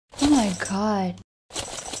my god.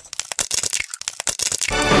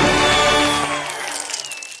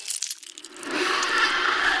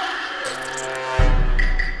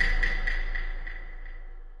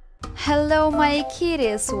 Hello my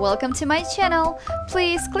kitties, welcome to my channel.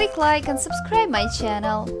 Please click like and subscribe my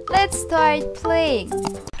channel. Let's start playing.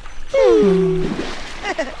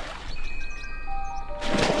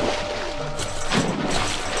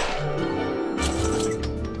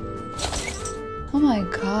 Oh my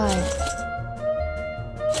god.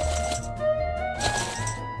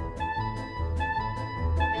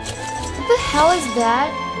 What the hell is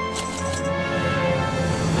that?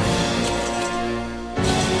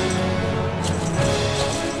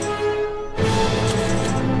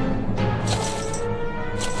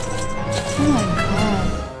 Oh my god.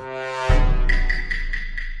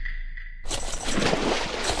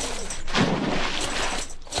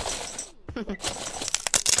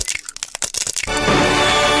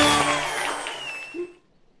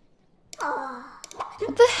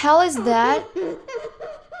 What the hell is that?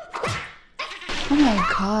 Oh my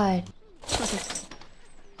god.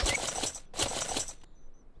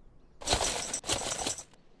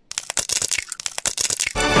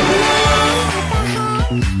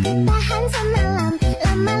 Tahan semalam,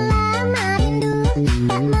 lama-lama rindu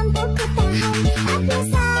tak mampu ku tahan. Aku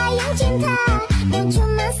sayang cinta yang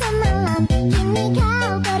cuma semalam, kini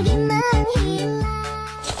kau pergi menghilang.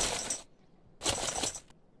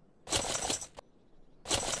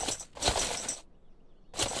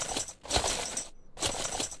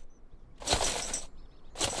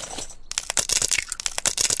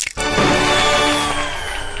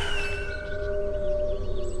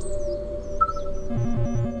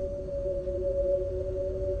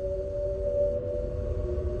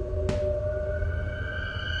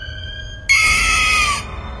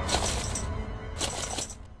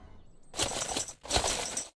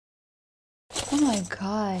 Oh my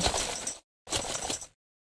god.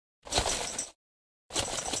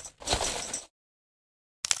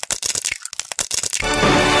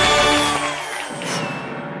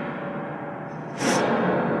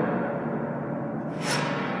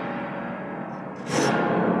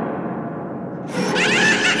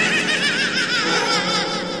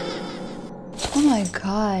 Oh my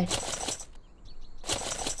god.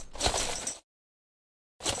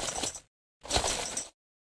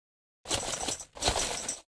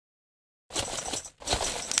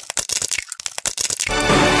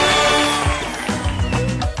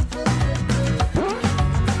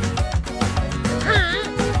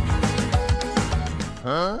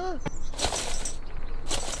 Huh?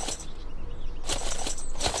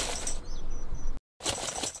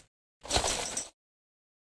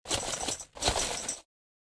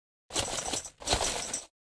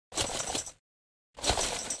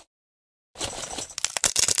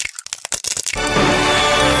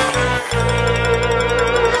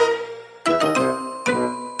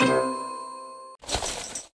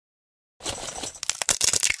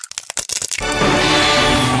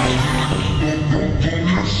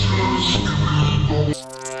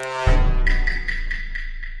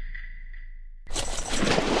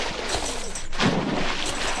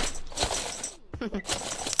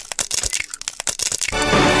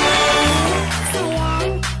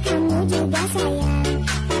 Sayang, kamu juga sayang.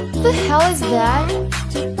 What the hell is that?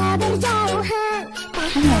 Kita berjauhan.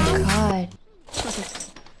 Oh my god.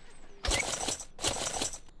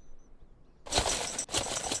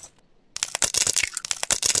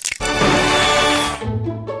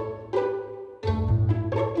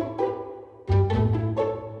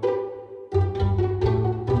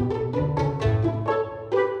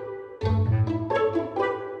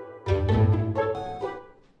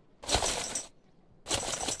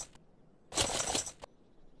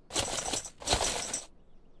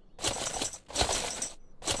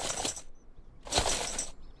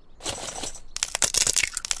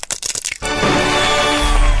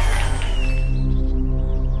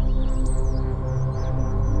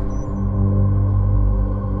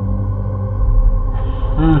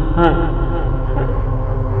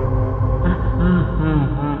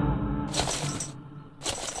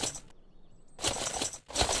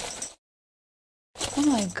 Oh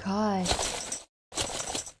my god.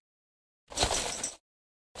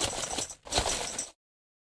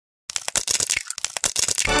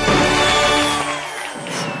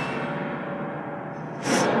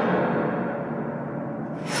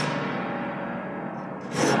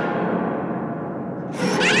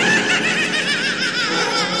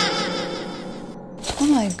 Oh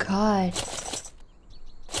my god.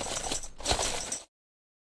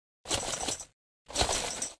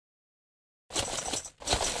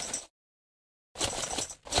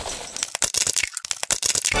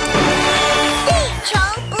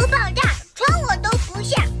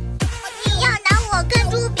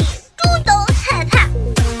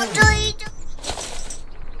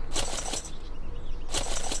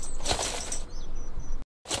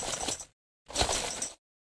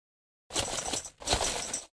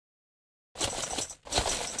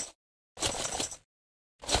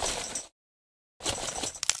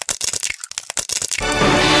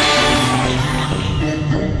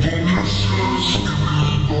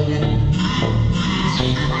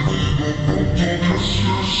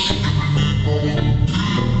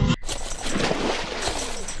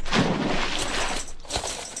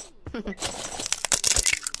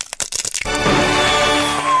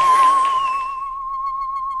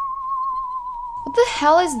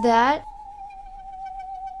 hell is that?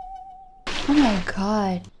 Oh my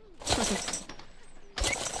god.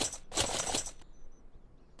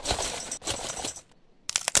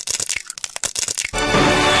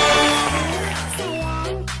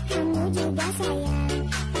 Sayang, kamu juga sayang.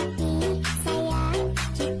 Tapi sayang,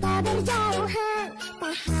 kita berjauhan.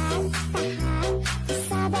 Tahan, tahan,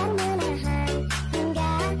 sabar menahan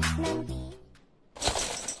hingga nanti.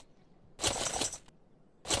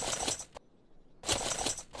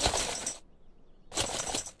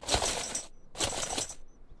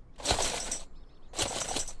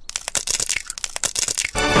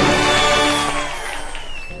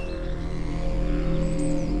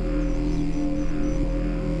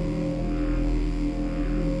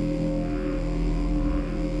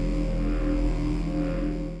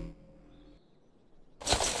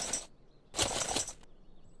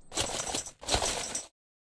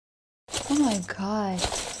 Oh my god.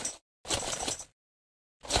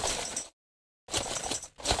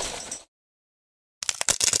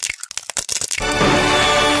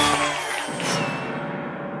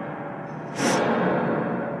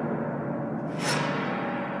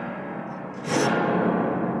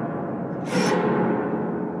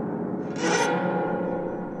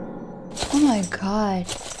 Oh my god.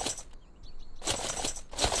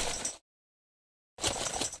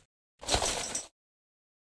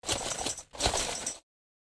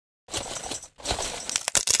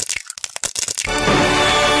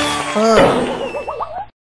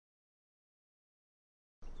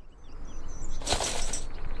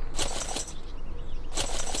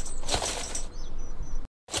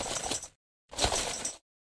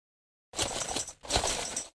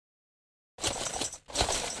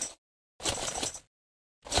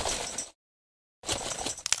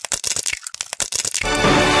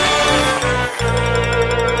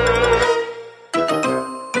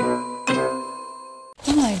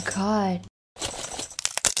 Oh my god.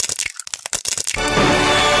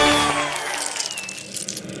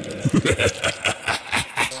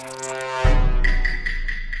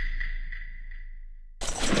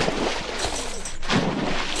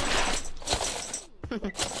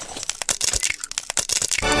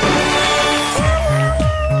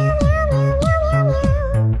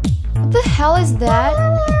 What the hell is that?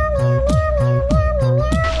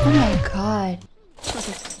 Oh my god.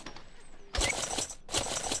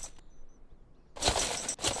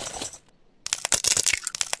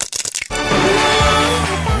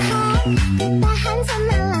 Tahan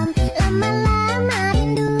semalam, lama-lama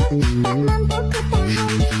rindu tak mampu ku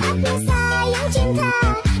tahan. Aku sayang cinta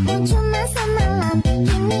yang cuma semalam,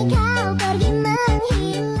 kini kau pergi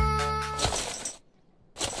menghilang.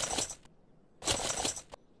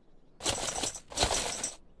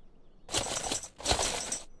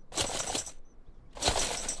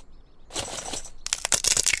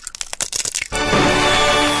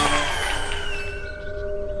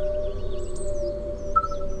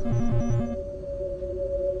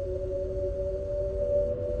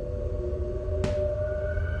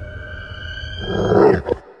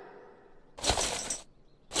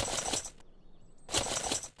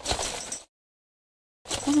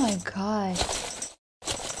 Oh my god.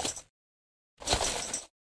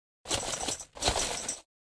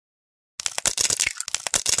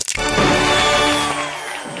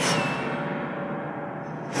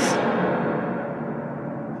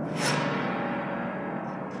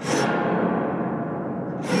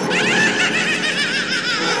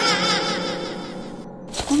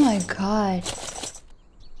 Oh my god.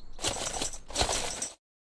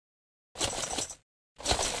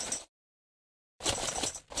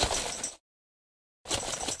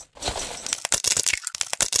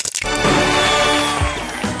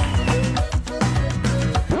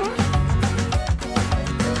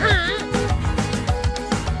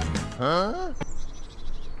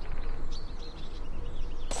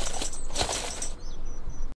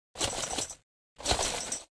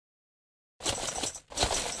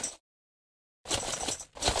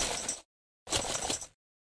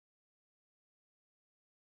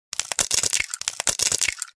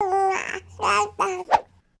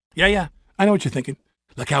 Yeah, I know what you're thinking.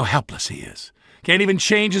 Look how helpless he is. Can't even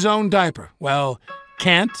change his own diaper. Well,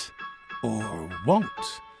 can't or won't.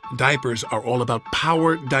 Diapers are all about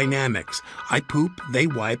power dynamics. I poop, they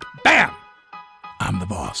wipe, bam! I'm the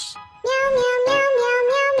boss. Meow meow.